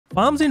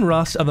Farms in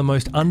Rust are the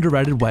most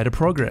underrated way to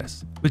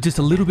progress. With just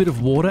a little bit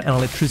of water and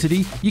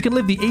electricity, you can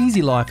live the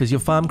easy life as your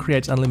farm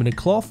creates unlimited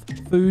cloth,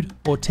 food,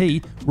 or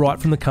tea right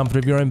from the comfort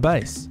of your own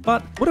base.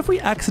 But what if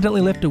we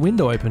accidentally left a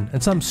window open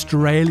and some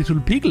stray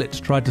little piglets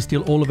tried to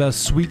steal all of our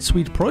sweet,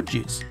 sweet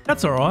produce?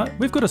 That's alright,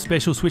 we've got a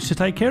special switch to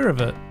take care of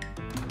it.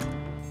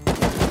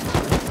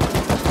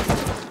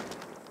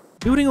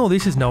 Building all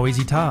this is no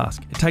easy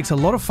task. It takes a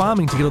lot of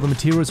farming to get all the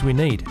materials we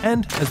need,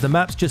 and as the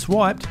map's just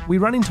wiped, we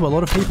run into a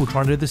lot of people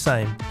trying to do the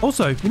same.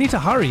 Also, we need to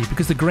hurry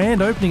because the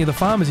grand opening of the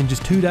farm is in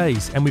just 2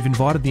 days, and we've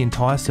invited the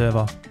entire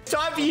server.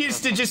 Time for you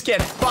to just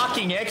get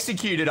fucking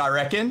executed, I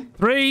reckon.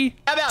 3,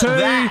 How about 2,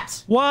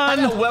 that? 1.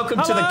 How about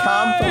welcome to the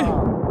Hello! farm?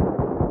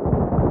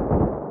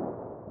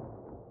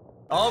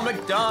 Old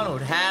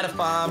MacDonald had a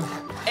farm,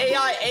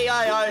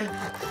 E-I-E-I-O.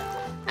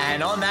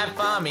 And on that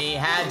farm he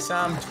had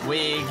some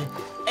twig,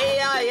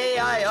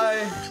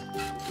 E-I-E-I-O.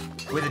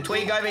 With a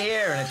twig over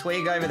here and a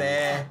twig over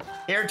there.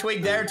 Here a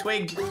twig, there a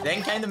twig,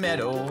 then came the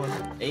metal,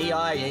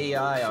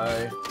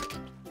 E-I-E-I-O.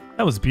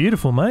 That was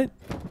beautiful, mate.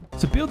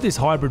 To build this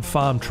hybrid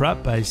farm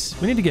trap base,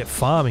 we need to get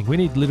farming. We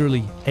need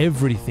literally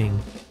everything.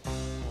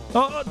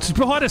 Oh, it's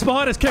behind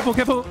us, careful,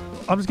 careful.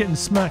 I'm just getting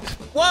smacked.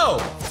 Whoa,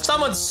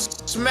 someone's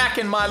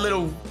smacking my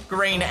little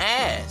green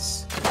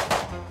ass.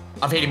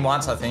 I've hit him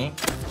once, I think.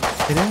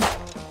 Hit him.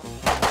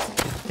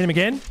 Hit him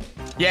again.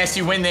 Yes,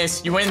 you win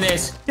this. You win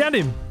this. Downed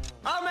him.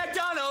 Oh,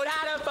 MacDonald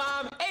had a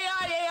farm.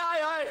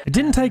 E-I-E-I-O. It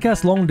didn't take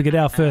us long to get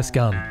our first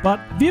gun, but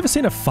have you ever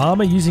seen a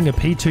farmer using a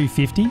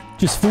P250?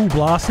 Just full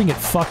blasting at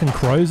fucking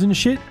crows and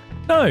shit?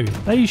 No,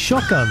 they use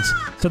shotguns,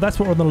 so that's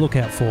what we're on the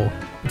lookout for.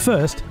 But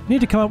first, we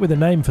need to come up with a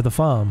name for the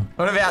farm.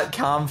 What about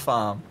Calm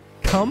Farm?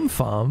 Cum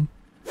Farm?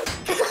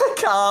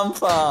 Calm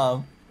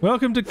Farm.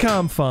 Welcome to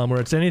Calm Farm,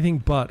 where it's anything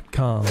but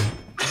calm.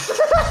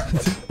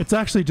 It's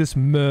actually just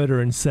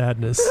murder and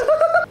sadness.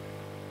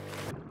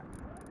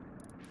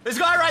 This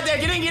guy right there.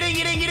 Get in, get in,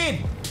 get in, get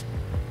in.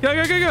 Go,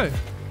 go, go, go.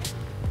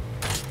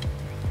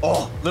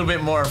 Oh, a little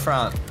bit more in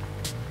front.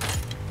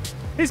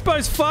 He's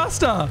both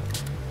faster.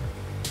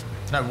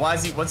 No, why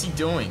is he, what's he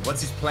doing? What's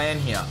his plan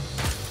here?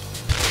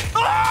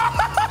 Oh!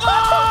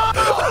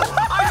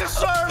 I just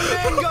saw a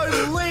man go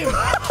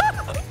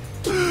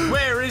limp.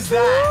 Where is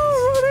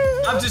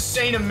that? I've just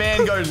seen a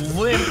man go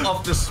limp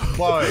off the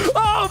boat.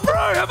 Oh,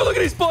 bro, have a look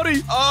at his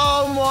body.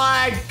 Oh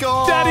my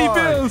god. Daddy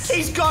Bills.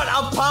 He's got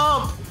a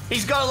pump.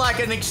 He's got like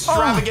an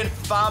extravagant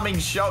farming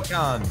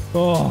shotgun.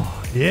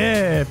 Oh,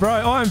 yeah, bro.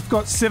 I've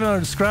got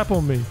 700 scrap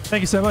on me.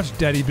 Thank you so much,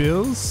 Daddy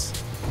Bills.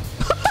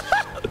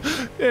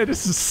 Yeah,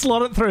 just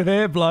slot it through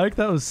there, bloke.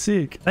 That was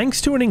sick.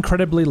 Thanks to an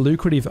incredibly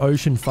lucrative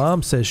ocean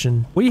farm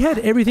session, we had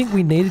everything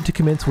we needed to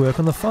commence work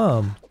on the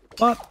farm.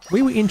 But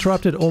we were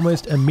interrupted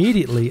almost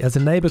immediately as a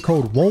neighbour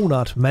called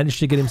Walnut managed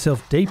to get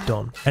himself deeped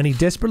on, and he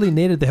desperately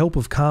needed the help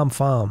of Calm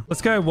Farm.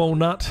 Let's go,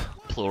 Walnut.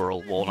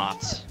 Plural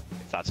walnuts,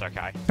 if that's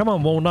okay. Come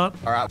on, Walnut.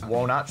 All right,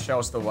 Walnut, show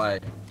us the way.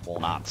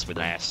 Walnuts with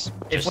an S.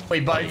 If Just we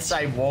both please.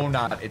 say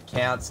walnut, it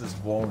counts as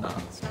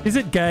walnuts. Is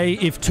it gay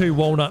if 2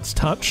 walnuts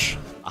touch?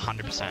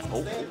 100%.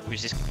 Oh,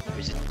 who's this?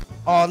 Who's this?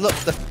 Oh, look,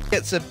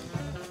 it's a...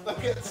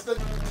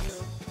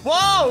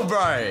 Whoa,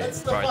 bro!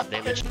 Bro,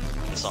 they're literally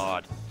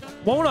inside.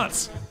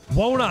 Walnuts!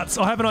 Walnuts!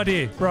 I have an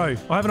idea, bro.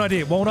 I have an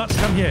idea. Walnuts,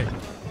 come here.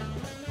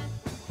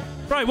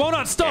 Bro,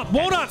 Walnuts, stop!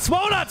 Walnuts!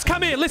 Walnuts,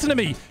 come here! Listen to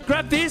me.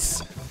 Grab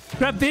this.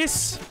 Grab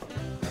this.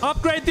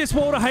 Upgrade this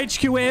wall to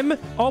HQM.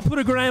 I'll put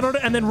a grenade on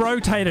it and then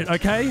rotate it,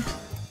 okay?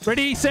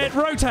 Ready, set,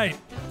 rotate.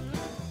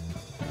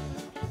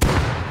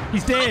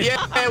 He's dead.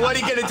 Yeah, what are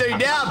you gonna do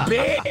now,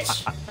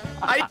 bitch?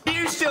 Are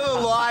you still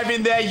alive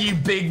in there, you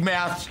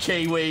big-mouthed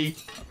Kiwi?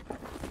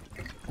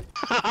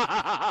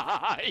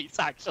 He's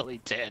actually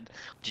dead.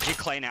 Did you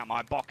clean out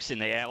my box in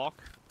the airlock?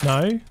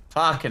 No.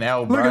 Fucking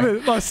hell, bro. Look at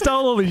it. I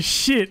stole all his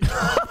shit.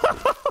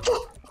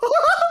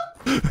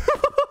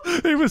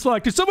 He was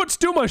like, did someone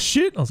steal my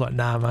shit? I was like,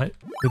 nah, mate.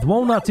 With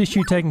Walnut's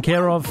issue taken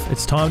care of,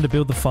 it's time to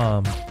build the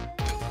farm.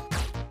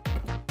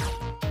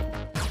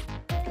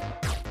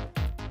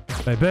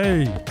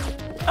 Baby.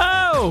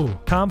 Oh!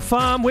 Calm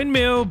Farm,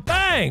 windmill,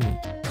 bang!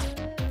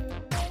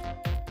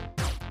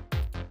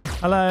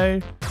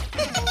 Hello.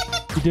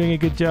 You're doing a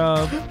good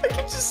job. I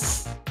can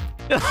just...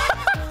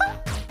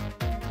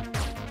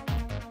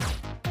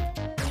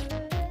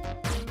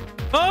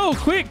 Oh,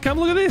 quick, come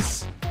look at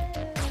this.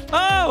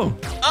 Oh!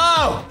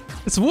 Oh!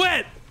 It's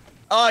wet!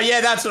 Oh,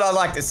 yeah, that's what I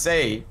like to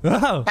see.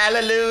 Oh.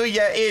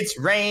 Hallelujah, it's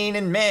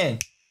raining men.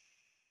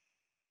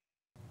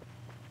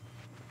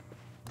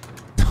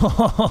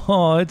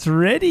 Oh, it's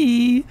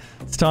ready.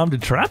 It's time to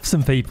trap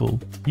some people.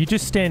 You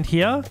just stand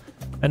here,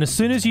 and as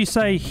soon as you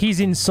say,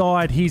 he's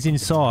inside,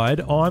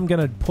 I'm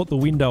going to put the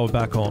window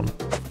back on.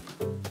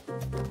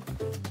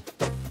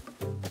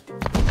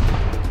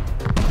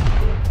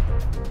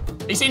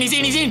 He's in, he's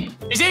in, he's in,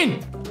 he's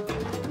in.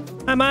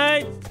 Hey,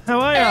 mate. How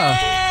are ya?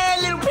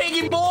 Hey, little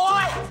piggy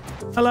boy.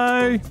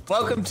 Hello.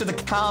 Welcome to the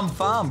Calm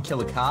Farm,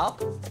 Killer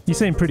Carp. You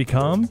seem pretty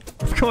calm.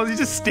 Of course, you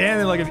just stand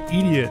there like an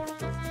idiot.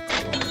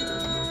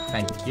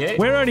 Thank you.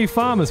 We're only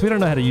farmers. We don't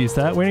know how to use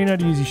that. We don't know how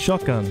to use your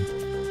shotgun.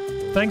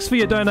 Thanks for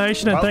your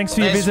donation and thanks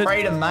for your there's visit.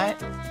 freedom, mate.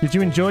 Did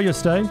you enjoy your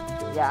stay?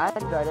 Yeah, I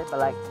enjoyed it, but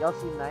like, y'all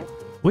seem nice.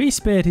 We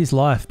spared his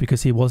life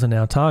because he wasn't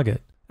our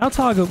target. Our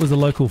target was a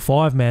local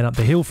 5-man up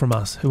the hill from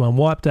us who on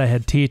wipe day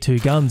had tier 2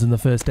 guns in the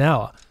first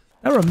hour.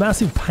 They were a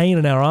massive pain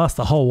in our ass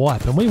the whole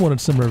wipe and we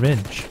wanted some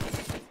revenge.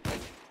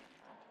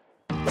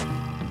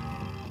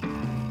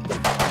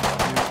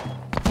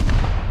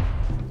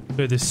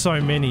 Dude, there's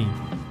so many.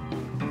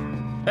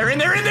 They're in,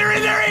 they're in, they're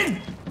in, they're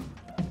in!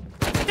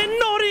 They're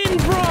not in,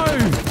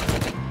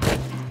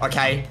 bro!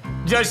 Okay,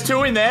 there's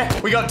 2 in there.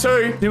 We got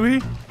 2. Do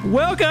we?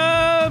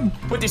 Welcome!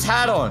 Put this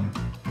hat on.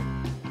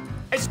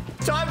 It's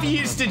time for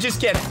you to just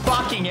get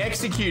fucking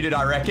executed,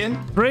 I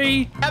reckon.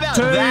 3, How about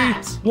 2,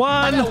 that?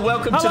 1. How about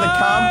welcome to the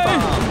calm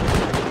farm?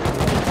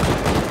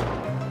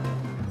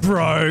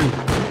 Bro.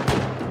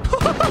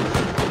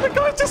 The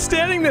guy's just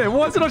standing there.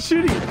 Why is it not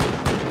shooting?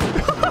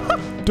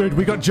 Dude,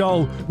 we got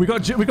Joel. We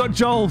got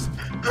Joel's.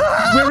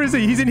 Where is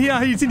he? He's in here.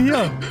 He's in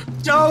here.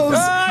 Joel's.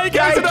 Ah, he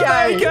goes to the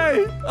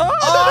AK. Oh!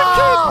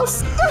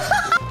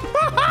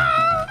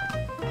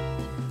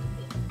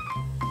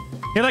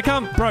 Here they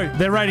come. Bro,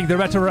 they're raiding. They're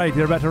about to raid.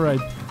 They're about to raid.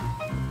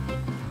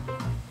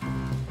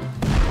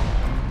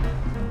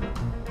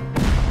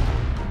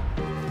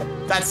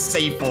 That's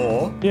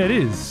C4. Yeah, it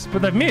is.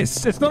 But they've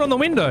missed. It's not on the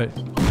window.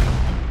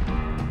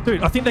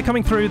 Dude, I think they're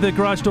coming through the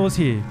garage doors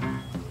here.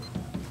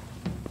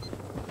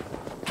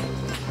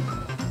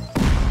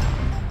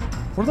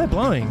 What are they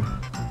blowing?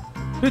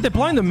 Dude, they're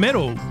blowing the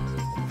metal.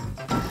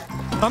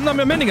 I'm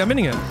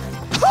mending it.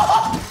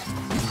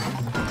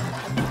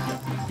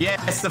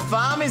 Yes, the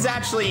farm is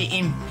actually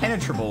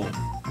impenetrable.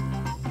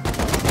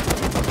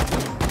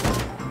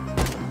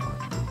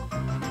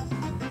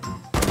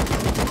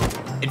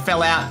 It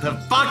fell out. The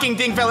fucking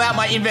thing fell out.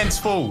 My invent's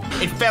full.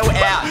 It fell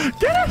out.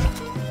 Get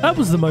it? That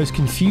was the most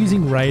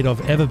confusing raid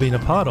I've ever been a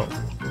part of.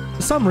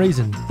 For some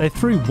reason, they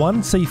threw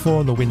 1 C4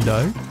 on the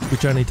window,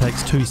 which only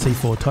takes 2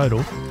 C4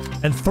 total,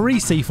 and 3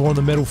 C4 on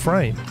the metal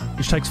frame,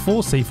 which takes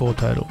 4 C4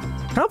 total.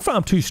 Can't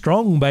farm too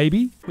strong,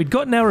 baby. We'd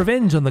gotten our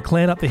revenge on the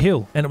clan up the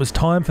hill, and it was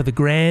time for the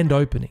grand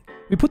opening.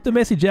 We put the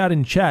message out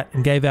in chat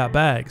and gave out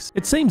bags.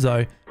 It seems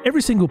though,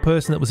 every single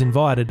person that was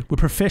invited were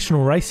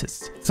professional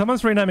racists.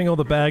 Someone's renaming all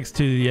the bags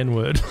to the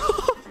N-word.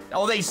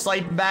 All these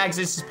sleeping bags,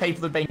 this is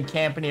people that have been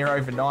camping here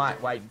overnight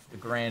waiting for the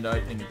grand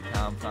opening of the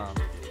calm farm.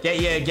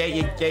 Get your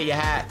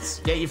hats.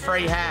 Get your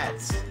free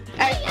hats.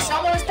 Hey,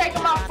 someone's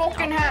taking my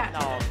fucking hat.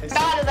 No,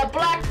 the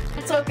black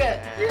took it.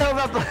 The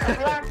black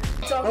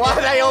took it. Why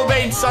are they all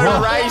being so The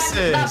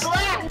racist?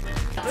 black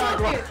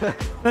took it.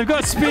 They've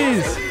got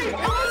spears.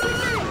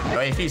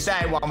 If you say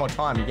it one more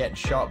time, you're getting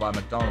shot by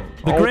McDonald's.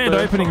 The grand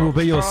opening will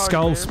be your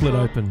skull split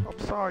open. I'm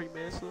sorry,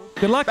 man. Son.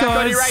 Good luck, Back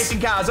on your guys.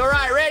 racing cars. All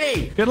right,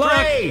 ready? Good luck.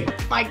 3,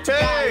 Mike, 2,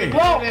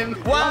 whoa. 1.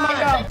 Oh my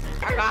God.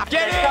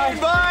 Get in,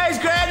 boys!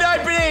 Grand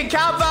opening!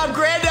 Calm farm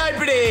grand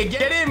opening!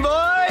 Get in,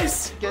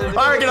 boys!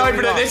 I reckon open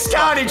it. There's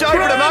carnage. Open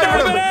them,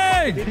 open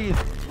them! Opening!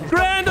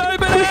 Grand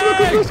opening!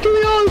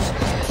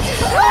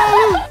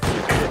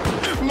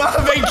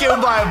 Mother been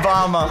killed by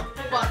Obama.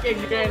 Fucking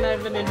grand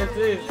opening is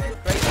this.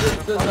 This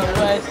is the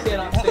worst shit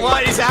I've seen.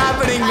 What is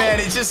happening, man?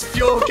 It's just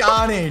pure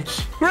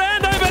carnage.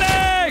 Grand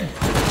opening!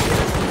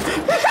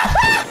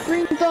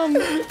 Green thumb.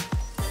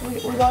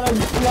 We gotta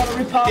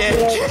repopulate.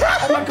 Yeah.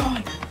 Oh my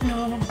God.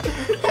 No.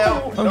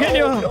 Help. I'm getting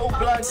you. No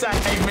blood.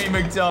 Save me,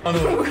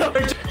 McDonald.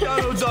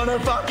 McDonald's on a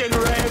fucking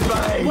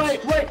rampage.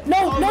 Wait.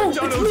 No, McDonald's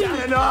it's had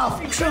me.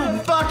 enough. Who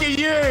the fuck are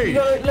you?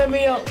 Let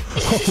me up.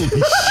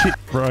 Holy shit,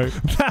 bro.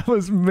 That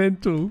was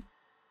mental.